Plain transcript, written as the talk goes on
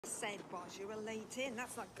Said, boss, you were late in.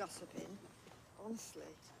 That's not gossiping. Honestly.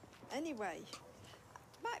 Anyway,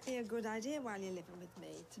 might be a good idea while you're living with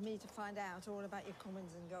me to find out all about your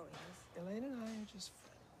comings and goings. Elaine and I are just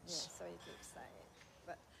friends. Yeah, so you keep saying.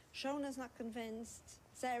 But Shona's not convinced,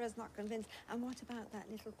 Sarah's not convinced. And what about that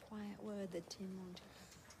little quiet word that Tim wanted?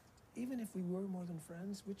 Even if we were more than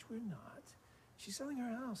friends, which we're not, she's selling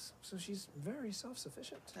her house, so she's very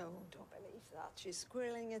self-sufficient. Oh, don't believe that. She's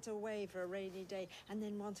squirreling it away for a rainy day and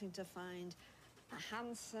then wanting to find a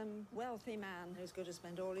handsome, wealthy man who's going to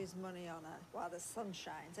spend all his money on her while the sun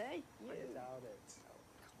shines, eh? I doubt it. Oh,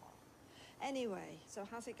 come on. Anyway, so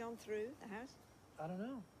has it gone through, the house? I don't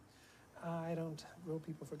know. I don't grow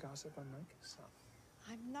people for gossip, unlike some.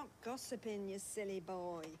 I'm not gossiping, you silly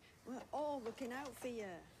boy. We're all looking out for you.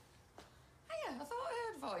 Hiya, I thought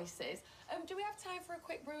I heard voices. Do we have time for a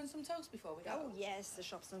quick brew and some toast before we go? Oh, yes, the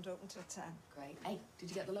shops don't open till 10. Great. Hey, did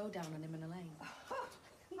you get the lowdown on him and Elaine?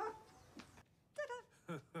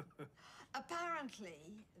 Apparently,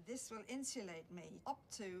 this will insulate me up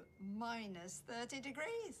to minus 30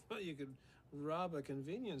 degrees. Well, you could rob a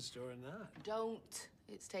convenience store in that. Don't.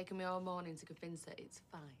 It's taken me all morning to convince her it's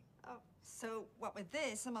fine. Oh, so what with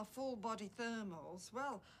this and my full-body thermals,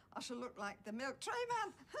 well, I shall look like the milk tray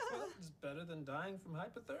man. Well, it's better than dying from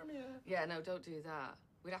hypothermia. Yeah, no, don't do that.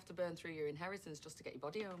 We'd have to burn through your inheritance just to get your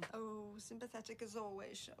body home. Oh, sympathetic as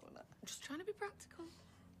always, Shona. I'm just trying to be practical.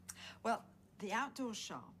 Well, the outdoor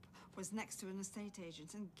shop was next to an estate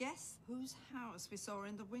agent, and guess whose house we saw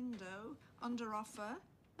in the window under offer?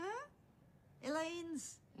 Huh?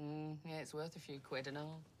 Elaine's. Yeah, it's worth a few quid and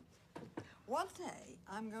all. One day,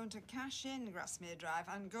 I'm going to cash in Grasmere Drive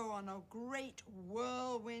and go on a great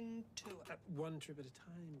whirlwind tour. One trip at a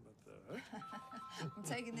time, Mother. I'm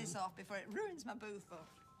taking this off before it ruins my booth up.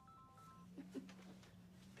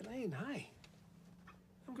 Elaine, hi.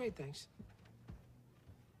 I'm great, thanks.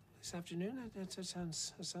 This afternoon, that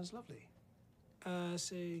sounds lovely.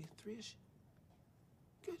 Say 3-ish?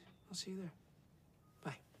 Good, I'll see you there.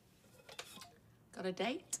 Bye. Got a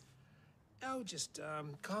date? Oh, just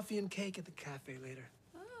coffee and cake at the cafe later.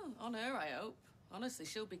 Oh, on her, I hope. Honestly,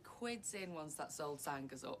 she'll be quids in once that sold sign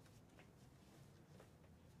goes up.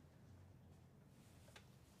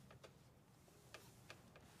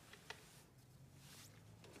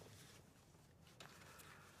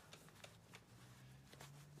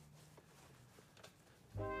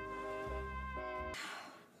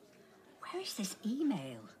 Where is this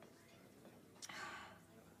email?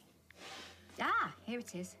 Ah, here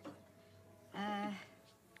it is.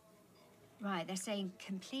 Right, they're saying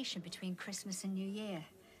completion between Christmas and New Year.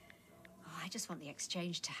 Oh, I just want the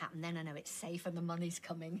exchange to happen, then I know it's safe and the money's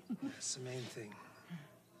coming. That's the main thing.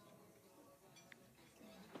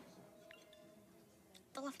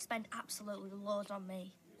 They'll have to spend absolutely loads on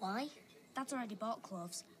me. Why? Dad's already bought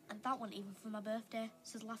clothes, and that wasn't even for my birthday,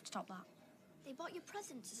 so they'll have to top that. They bought you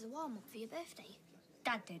presents as a warm-up for your birthday.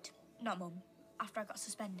 Dad did, not Mum, after I got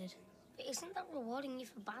suspended. But isn't that rewarding you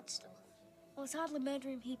for bad stuff? Well, it's hardly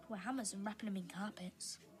murdering people with hammers and wrapping them in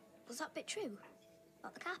carpets. Was that bit true?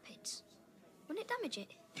 About the carpets? Wouldn't it damage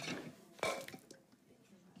it?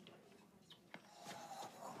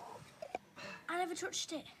 I never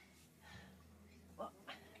touched it. What?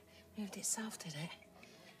 Moved it south, did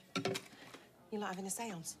it? You're not having a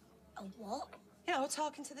séance? A what? You know,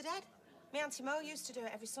 talking to the dead. My Auntie Mo used to do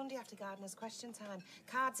it every Sunday after gardener's question time.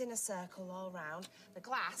 Cards in a circle all round, the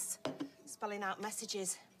glass spelling out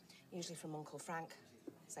messages, usually from Uncle Frank,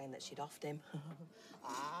 saying that she'd offed him.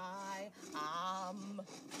 I am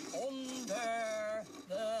under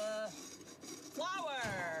the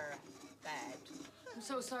flower bed. I'm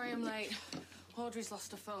so sorry I'm late. Audrey's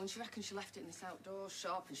lost her phone. She reckons she left it in this outdoor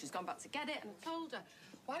shop and she's gone back to get it, and I told her,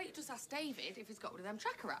 why don't you just ask David if he's got one of them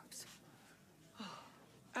tracker apps?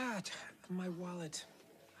 My wallet.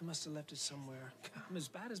 I must have left it somewhere. I'm as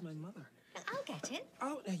bad as my mother. I'll get it.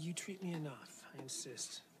 Oh, now you treat me enough. I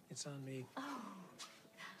insist. It's on me. Oh,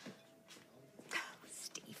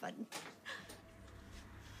 Stephen.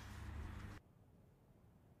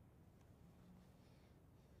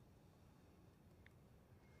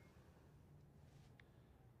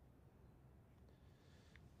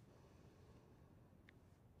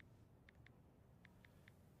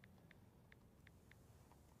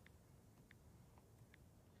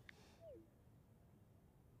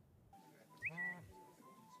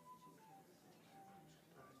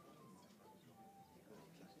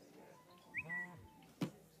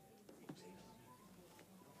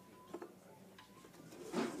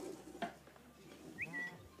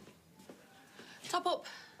 Top up.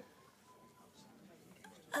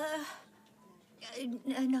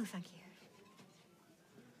 No, thank you.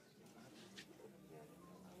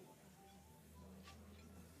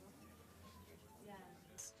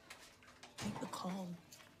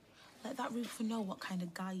 let Rutherford know what kind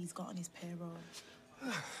of guy he's got on his payroll.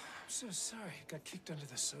 I'm so sorry. Got kicked under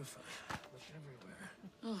the sofa. Looked everywhere.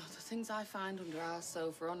 Oh, the things I find under our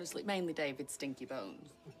sofa, honestly, mainly David's stinky bones.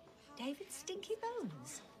 David Stinky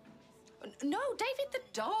Bones? No, David the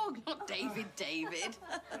dog, not David.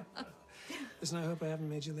 Listen, I hope I haven't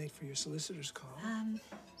made you late for your solicitor's call.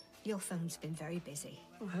 Your phone's been very busy.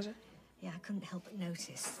 Oh, has it? Yeah, I couldn't help but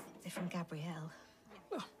notice. They're from Gabrielle.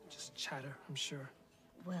 Well, just chatter, I'm sure.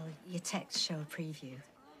 Well, your texts show a preview.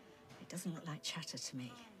 It doesn't look like chatter to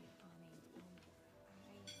me.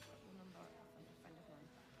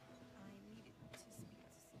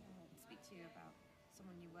 Speak to you about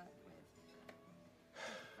someone you work with.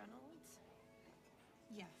 Reynolds?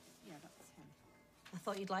 Yeah, that's him. I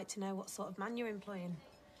thought you'd like to know what sort of man you're employing.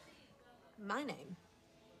 My name?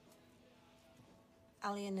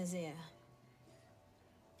 Ali and Nazir.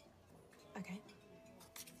 Okay.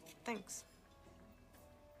 Thanks.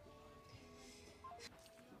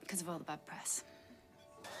 Because of all the bad press.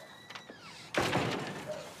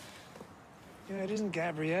 Yeah, it isn't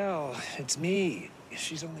Gabrielle. It's me.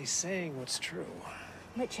 She's only saying what's true.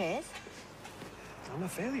 Which is? I'm a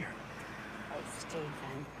failure. Oh,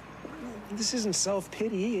 Stephen. This isn't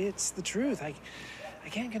self-pity. It's the truth. I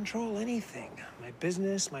can't control anything. My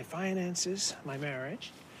business, my finances, my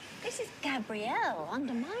marriage. This is Gabrielle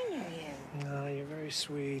undermining you. No, you're very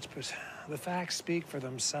sweet, but the facts speak for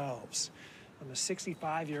themselves. I'm a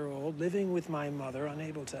 65-year-old living with my mother,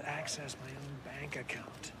 unable to access my own bank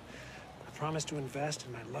account. I promised to invest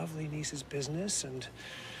in my lovely niece's business, and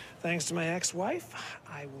thanks to my ex-wife,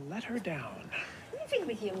 I will let her down. Living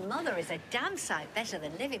with your mother is a damn sight better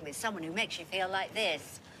than living with someone who makes you feel like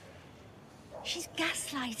this. She's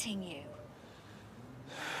gaslighting you.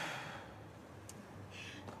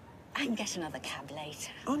 I can get another cab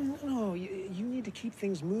later. Oh, no, you need to keep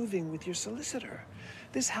things moving with your solicitor.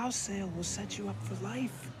 This house sale will set you up for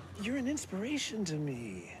life. You're an inspiration to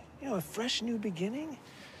me. You know, a fresh new beginning.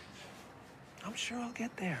 I'm sure I'll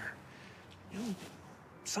get there. You know,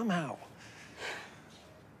 somehow.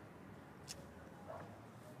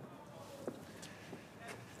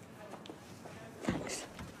 Thanks.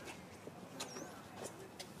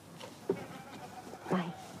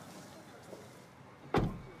 Bye.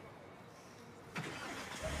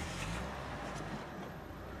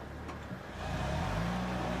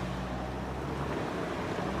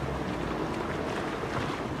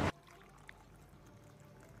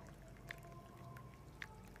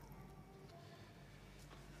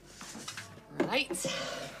 Right,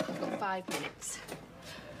 got 5 minutes.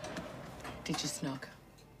 Did you snog?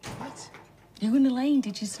 What? You and Elaine,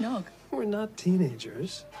 did you snog? We're not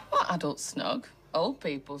teenagers. What adults snog? Old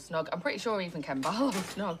people snog. I'm pretty sure even Ken Barlow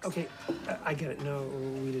snogs. Okay, I get it. No,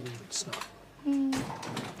 we didn't snog.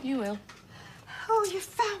 You will. Oh, you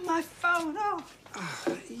found my phone. Oh.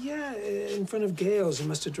 Yeah, in front of Gail's. You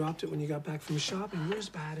must have dropped it when you got back from shopping. We're as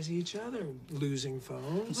bad as each other, losing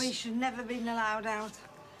phones. We should never been allowed out.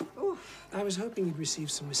 Oof. I was hoping you'd receive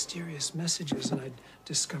some mysterious messages and I'd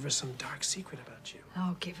discover some dark secret about you.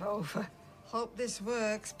 Oh, give over. Hope this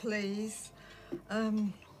works, please.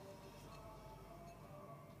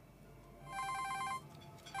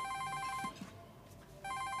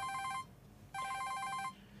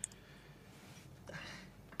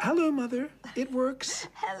 Hello, Mother. It works.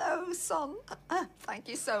 Hello, son. Thank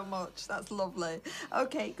you so much. That's lovely.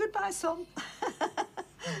 Okay, goodbye, son.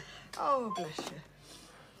 Oh, bless you.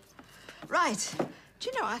 Right. Do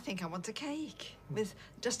you know, I think I want a cake with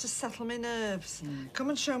just to settle my nerves. Come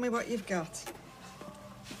and show me what you've got.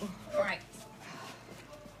 Right.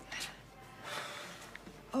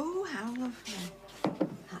 Oh, how lovely.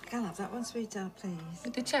 I'll have that one, sweetheart, please.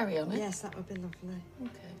 With the cherry on it? Yes, that would be lovely.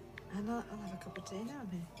 Okay. And I'll have a cup of tea now,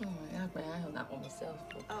 me. Oh, I had my eye on that one myself.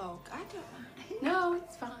 But... Oh, I don't mind. No,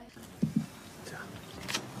 it's fine.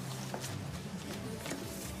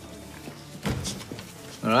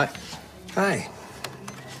 All right. Hi.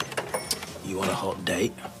 You want a hot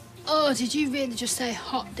date? Oh, did you really just say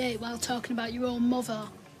hot date while talking about your own mother?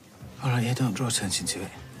 All right, yeah, don't draw attention to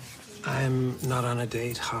it. I'm not on a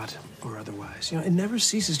date, hot or otherwise. You know, it never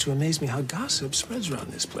ceases to amaze me how gossip spreads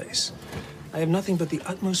around this place. I have nothing but the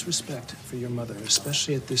utmost respect for your mother,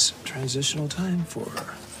 especially at this transitional time for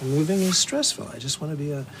her. Moving is stressful. I just want to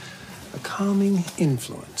be a calming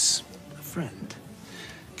influence, a friend.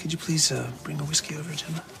 Could you please bring a whiskey over,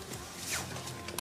 Gemma?